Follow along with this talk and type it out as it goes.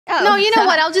No, you know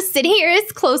what? I'll just sit here.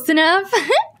 It's close enough.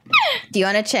 Do you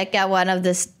want to check out one of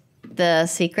the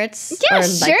secrets? Yeah, or,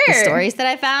 sure. Like, the stories that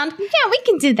I found? Yeah, we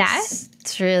can do that.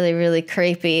 It's really, really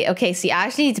creepy. Okay, so you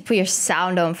actually need to put your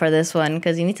sound on for this one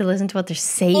because you need to listen to what they're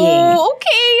saying. Oh,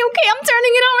 okay. I'm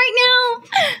turning it on right now.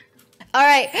 All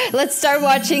right, let's start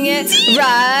watching it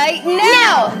right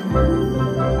now.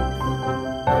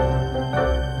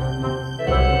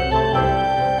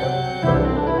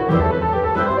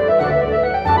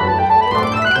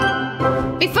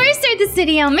 Before you start this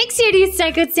video, make sure to use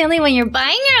STARCODE Silly when you're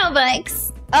buying your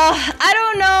Robux. I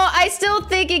don't know. I still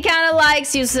think he kind of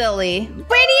likes you, Silly. What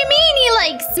do you mean he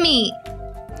likes me?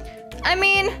 I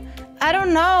mean, I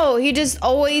don't know. He just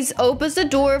always opens the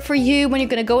door for you when you're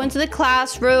going to go into the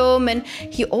classroom. And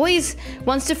he always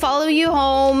wants to follow you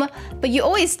home. But you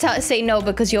always say no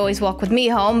because you always walk with me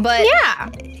home. But yeah.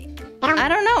 I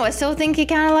don't know. I still think he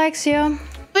kind of likes you.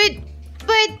 But,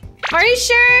 are you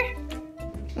sure?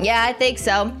 Yeah, I think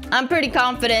so. I'm pretty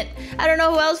confident. I don't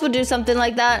know who else would do something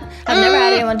like that. I've never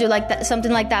had anyone do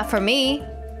something like that for me.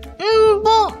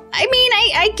 Well, I mean,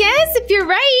 I guess if you're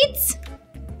right.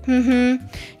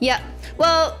 Yeah.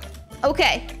 Well,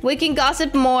 okay. We can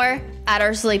gossip more at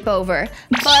our sleepover.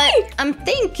 But I'm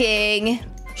thinking,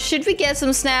 should we get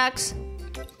some snacks?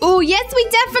 Oh, yes, we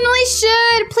definitely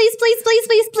should.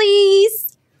 Please.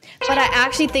 But I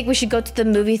actually think we should go to the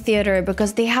movie theater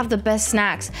because they have the best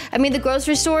snacks. I mean, the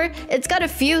grocery store, it's got a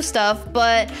few stuff,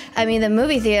 but I mean, the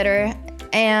movie theater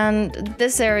and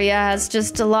this area has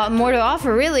just a lot more to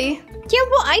offer, really. Yeah,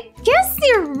 well, I guess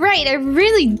you're right. I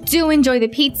really do enjoy the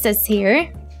pizzas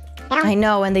here. I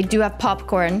know, and they do have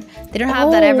popcorn. They don't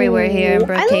have that everywhere here in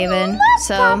Brookhaven.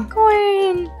 I love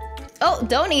popcorn. Oh,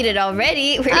 don't eat it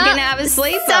already. We're gonna have a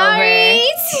sleepover. Sorry.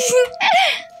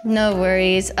 No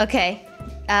worries. Okay.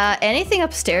 Anything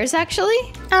upstairs, actually?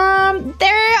 There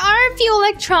are a few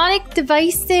electronic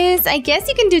devices. I guess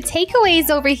you can do takeaways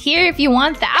over here if you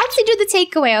want that. I'll actually do the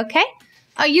takeaway, okay?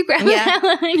 Oh, you grab that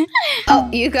one. Oh,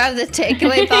 you grab the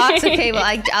takeaway box? Okay, well,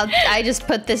 I just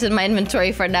put this in my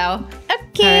inventory for now.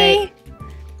 Okay. All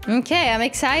right. Okay, I'm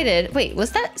excited. Wait,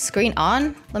 was that screen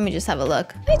on? Let me just have a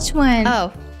look. Which one?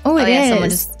 Oh, it yeah, is. someone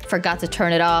just forgot to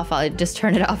turn it off. I'll just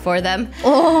turn it off for them.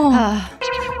 Oh.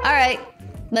 All right.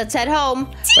 Let's head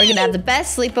home. We're gonna have the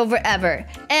best sleepover ever.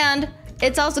 And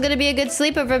it's also gonna be a good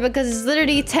sleepover because it's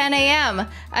literally 10 a.m.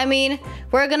 I mean,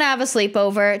 we're gonna have a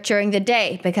sleepover during the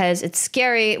day because it's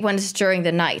scary when it's during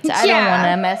the night. I don't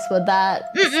wanna mess with that.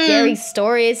 Scary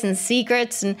stories and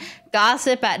secrets and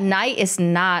gossip at night is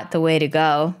not the way to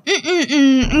go.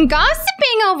 Gossiping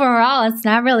overall, it's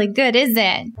not really good, is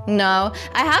it? No.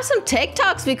 I have some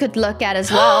TikToks we could look at as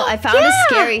well. I found a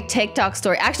scary TikTok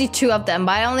story. Actually, 2 of them,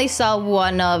 but I only saw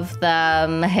one of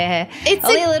them. It's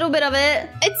only a little bit of it.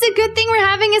 It's a good thing we're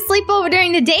having a sleepover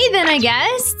during the day then, I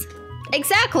guess.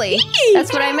 Exactly.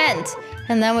 That's what I meant.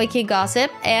 And then we can gossip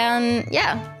and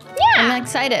yeah. I'm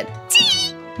excited.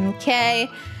 Okay.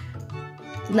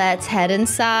 Let's head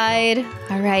inside.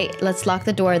 All right, let's lock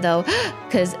the door though,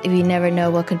 because we never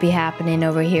know what could be happening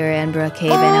over here in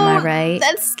Brookhaven, am I right?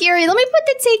 That's scary. Let me put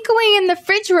the takeaway in the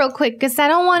fridge real quick, because I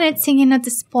don't want it to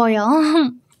spoil.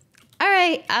 All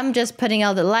right, I'm just putting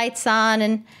all the lights on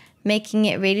and making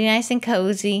it really nice and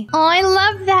cozy. Oh, I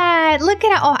love that. Look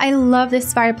at it. Oh, I love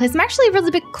this fireplace. I'm actually a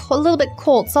little bit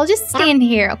cold, so I'll just stand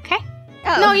here, okay?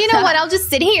 Oh. No, you know what? I'll just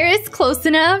sit here. It's close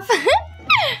enough.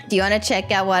 Do you want to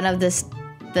check out one of the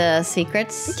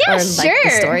secrets? Yeah, or sure. The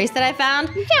stories that I found?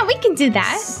 Yeah, we can do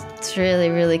that. It's really,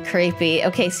 really creepy.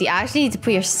 Okay, so you actually need to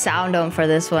put your sound on for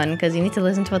this one because you need to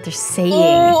listen to what they're saying.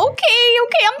 Oh, okay.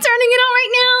 I'm turning it on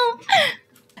right now.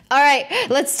 All right,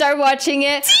 let's start watching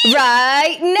it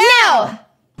right now.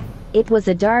 It was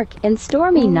a dark and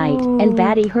stormy night, and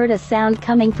Batty heard a sound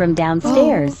coming from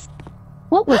downstairs.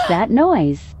 What was that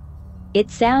noise?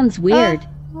 It sounds weird.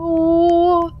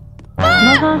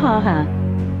 Ha.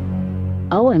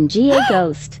 OMG, a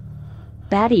ghost.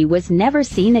 Batty was never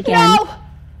seen again. No!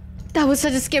 That was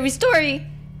such a scary story,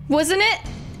 wasn't it?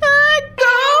 A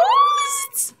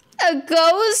ghost? A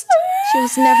ghost? She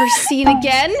was never seen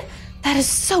again? That is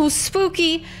so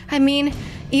spooky. I mean,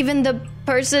 even the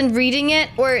person reading it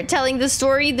or telling the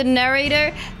story, the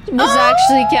narrator, was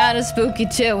actually kind of spooky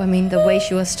too. I mean, the way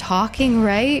she was talking,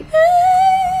 right?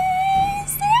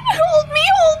 Hold me.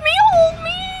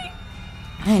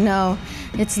 I know.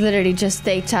 It's literally just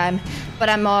daytime, but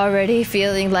I'm already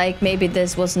feeling like maybe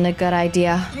this wasn't a good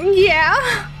idea.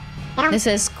 Yeah. This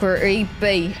is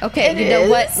creepy. Okay, you know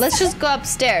what? Let's just go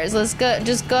upstairs. Let's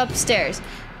just go upstairs.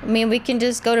 I mean, we can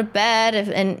just go to bed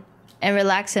and and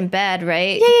relax in bed,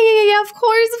 right? Yeah, of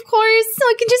course. So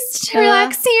I can just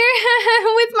relax here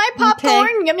with my popcorn.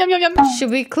 Okay. Yum, yum, yum, yum. Should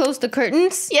we close the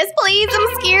curtains? Yes, please.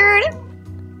 I'm scared.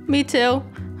 Me too.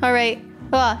 All right.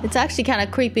 Well, it's actually kind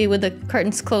of creepy with the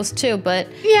curtains closed too, but...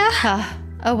 Yeah.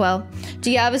 Oh well. Do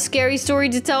you have a scary story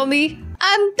to tell me?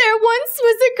 There once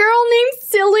was a girl named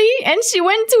Silly, and she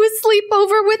went to a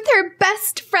sleepover with her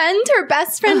best friend. Her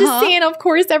best friend is Santa, of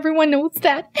course, everyone knows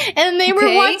that. And they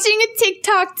were watching a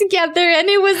TikTok together, and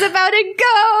it was about a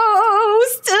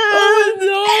ghost.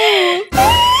 Oh no!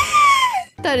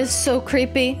 That is so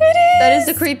creepy. It is. That is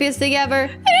the creepiest thing ever.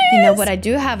 You know what? I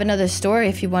do have another story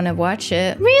if you want to watch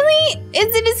it. Really?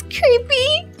 Is it as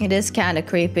creepy? It is kind of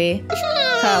creepy.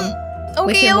 Come. Okay,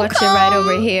 we can watch it right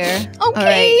over here. Okay. All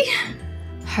right.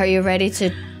 Are you ready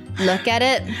to look at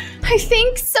it? I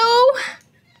think so.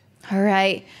 All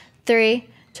right. 3,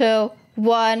 2,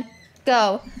 1,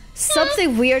 go.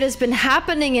 Something weird has been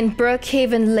happening in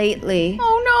Brookhaven lately.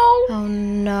 Oh no. Oh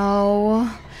no.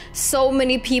 So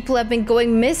many people have been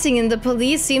going missing and the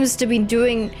police seems to be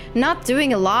not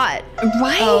doing a lot.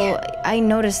 Right? Oh, I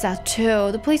noticed that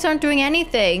too. The police aren't doing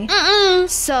anything.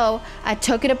 So I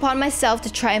took it upon myself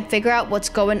to try and figure out what's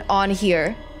going on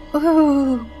here.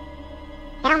 Ooh.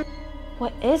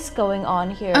 What is going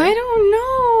on here? I don't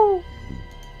know.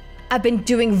 I've been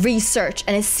doing research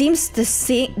and it seems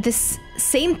this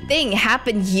same thing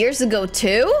happened years ago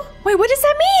too. Wait, what does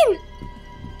that mean?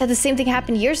 That the same thing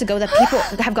happened years ago, that people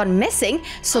have gone missing,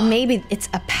 so maybe it's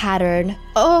a pattern.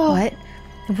 Oh. What?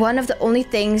 One of the only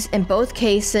things in both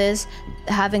cases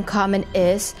have in common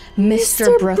is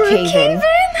Mr. Brookhaven.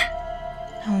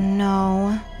 Oh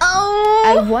no. Oh.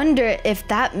 I wonder if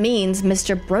that means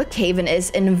Mr. Brookhaven is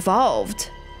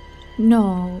involved.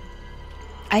 No.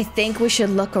 I think we should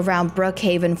look around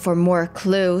Brookhaven for more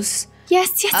clues.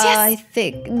 Yes. I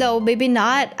think, no, maybe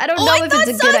not. I don't know if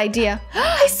it's a good idea.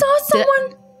 I saw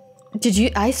someone. Did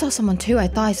you? I saw someone too. I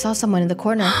thought I saw someone in the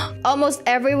corner. Almost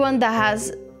everyone that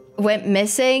has went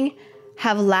missing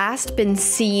have last been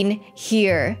seen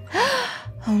here.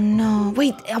 Oh no.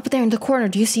 Wait, up there in the corner.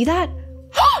 Do you see that?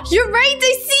 You're right.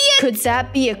 I see it. Could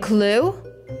that be a clue?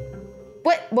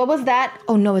 What was that?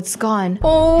 Oh no, it's gone.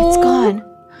 Oh. It's gone.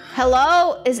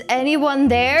 Hello? Is anyone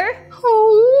there?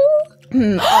 Oh.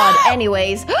 Odd.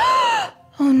 Anyways.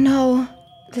 Oh no.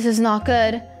 This is not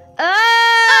good.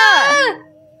 Ah!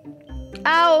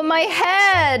 Ow, my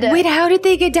head! Wait, how did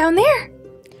they get down there?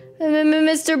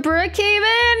 Mr.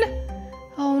 Brookhaven?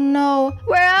 Oh no.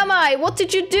 Where am I? What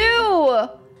did you do?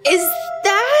 Is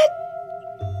that...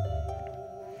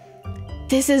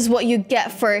 This is what you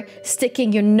get for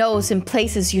sticking your nose in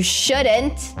places you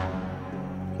shouldn't.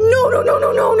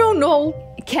 No.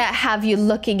 Can't have you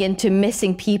looking into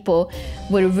missing people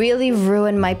would really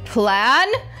ruin my plan.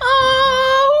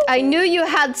 Oh. I knew you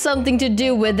had something to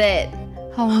do with it.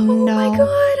 Oh no. my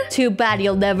God. Too bad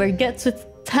you'll never get to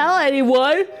tell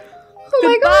anyone. Oh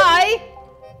my God. Goodbye.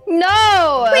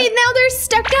 No. Wait, now they're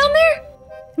stuck down there?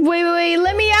 Wait,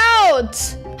 let me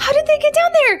out. How did they get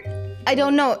down there? I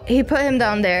don't know. He put him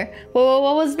down there. Whoa,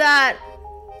 what was that?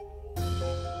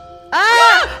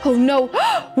 Ah! Oh no.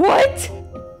 What?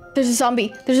 There's a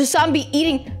zombie. There's a zombie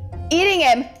eating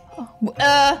him.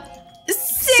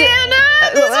 Santa,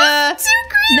 this was too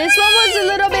creepy. This one was a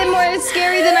little bit more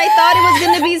scary than I thought it was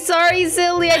gonna be. Sorry,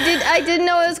 Silly. I didn't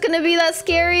know it was gonna be that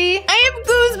scary. I have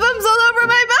goosebumps all over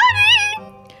my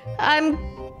body.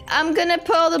 I'm gonna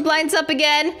pull the blinds up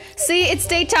again. See, it's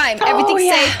daytime. Everything's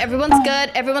safe. Everyone's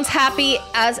good. Everyone's happy,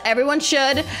 as everyone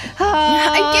should.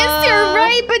 I guess you're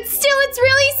right, but still, it's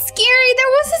really scary. There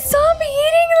was a zombie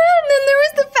eating them, and then there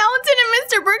was the fountain, and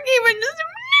Mr. Brookhaven just...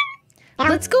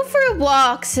 Let's go for a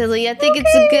walk, Silly. I think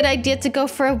it's a good idea to go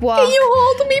for a walk. Can you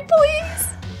hold me, please?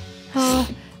 Oh,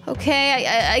 okay.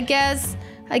 I guess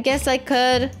I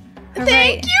could.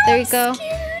 Thank you. There you go.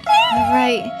 Scared. All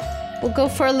right. We'll go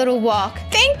for a little walk.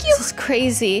 Thank you. This is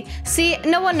crazy. See,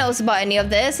 no one knows about any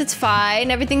of this. It's fine.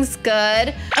 Everything's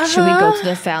good. Should we go to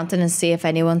the fountain and see if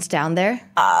anyone's down there?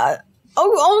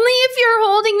 Only if you're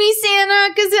holding me,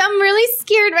 Santa, because I'm really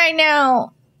scared right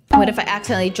now. What if I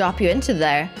accidentally drop you into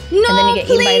there? No, and then you get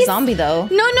eaten by a please. zombie, though.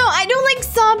 No, I don't like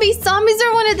zombies. Zombies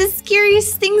are one of the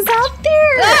scariest things out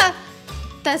there. Ah!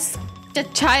 That's the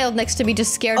child next to me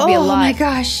just scared me a lot. Oh my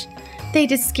gosh. They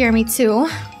did scare me too.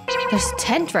 There's a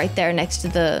tent right there next to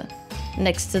the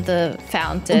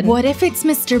fountain. What if it's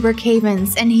Mr.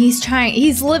 Brookhaven's and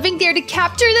he's living there to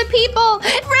capture the people? Run,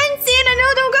 Santa,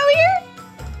 no, don't go here.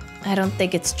 I don't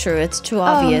think it's true. It's too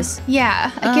obvious.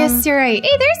 Yeah, I guess you're right.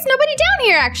 Hey, there's nobody down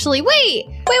here actually. Wait.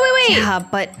 Yeah,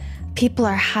 but people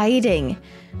are hiding.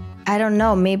 I don't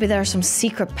know, maybe there are some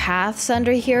secret paths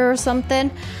under here or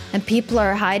something, and people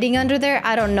are hiding under there.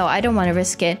 I don't know. I don't want to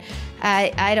risk it.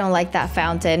 I don't like that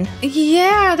fountain.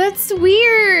 Yeah, that's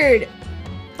weird.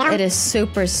 It is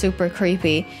super, super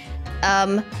creepy.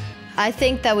 I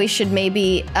think that we should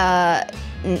maybe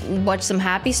watch some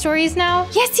happy stories now.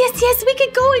 Yes. We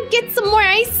could go and get some more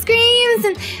ice creams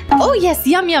and oh yes,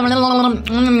 yum.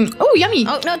 Oh, yummy.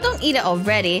 Oh no, don't eat it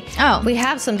already. Oh. We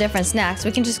have some different snacks.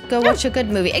 We can just go watch a good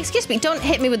movie. Excuse me, don't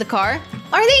hit me with the car.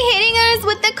 Are they hitting us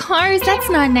with the cars? That's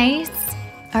not nice.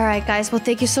 All right, guys. Well,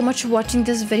 thank you so much for watching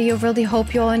this video. Really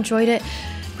hope you all enjoyed it.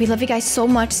 We love you guys so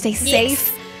much. Stay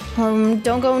safe. Don't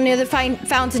go near the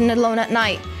fountain alone at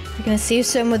night. We're gonna see you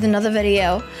soon with another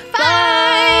video. Bye!